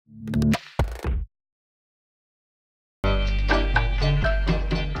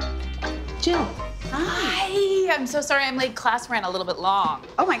Jill. Hi. I'm so sorry I'm late. Class ran a little bit long.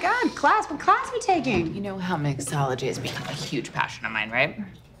 Oh my God, class. What class are we taking? You know how mixology has become a huge passion of mine, right?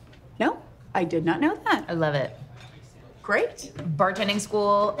 No, I did not know that. I love it. Great. Bartending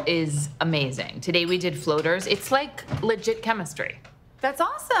school is amazing. Today we did floaters. It's like legit chemistry. That's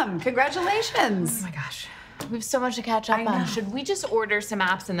awesome. Congratulations. Oh my gosh. We have so much to catch up I know. on. Should we just order some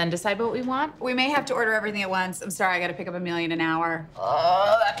apps and then decide what we want? We may have to order everything at once. I'm sorry, I gotta pick up $1 million an hour.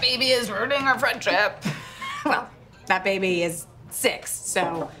 Oh, that baby is ruining our friendship. Well, that baby is 6,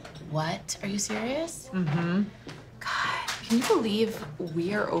 so. What? Are you serious? Mm-hmm. God, can you believe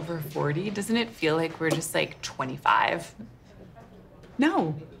we are over 40? Doesn't it feel like we're just like 25?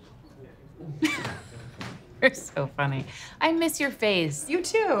 No. You're so funny. I miss your face. You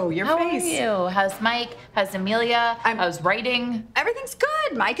too, your How face. are you? How's Mike? How's Amelia? How's writing? Everything's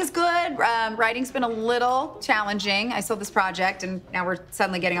good. Mike is good. Writing's been a little challenging. I sold this project, and now we're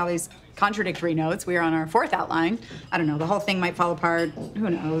suddenly getting all these contradictory notes. We are on our 4th outline. I don't know, the whole thing might fall apart.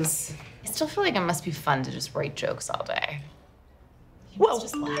 Who knows? I still feel like it must be fun to just write jokes all day. Well,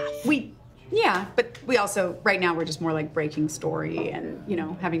 just laugh. Yeah, but we also, right now, we're just more like breaking story and, you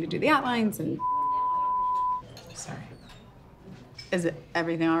know, having to do the outlines and. Sorry. Is it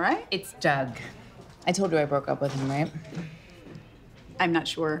everything all right? It's Doug. I told you I broke up with him, right? I'm not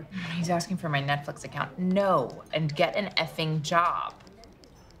sure. He's asking for my Netflix account. No, and get an effing job.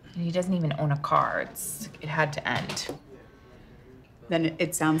 And he doesn't even own a car. It had to end. Then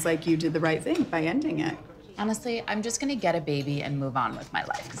it sounds like you did the right thing by ending it. Honestly, I'm just gonna get a baby and move on with my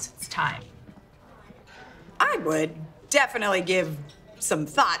life, because it's time. I would definitely give some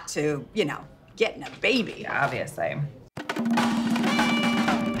thought to, you know, getting a baby. Obviously.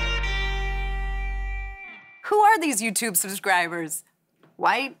 Who are these YouTube subscribers?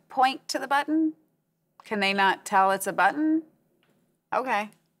 Why point to the button? Can they not tell it's a button?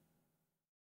 Okay.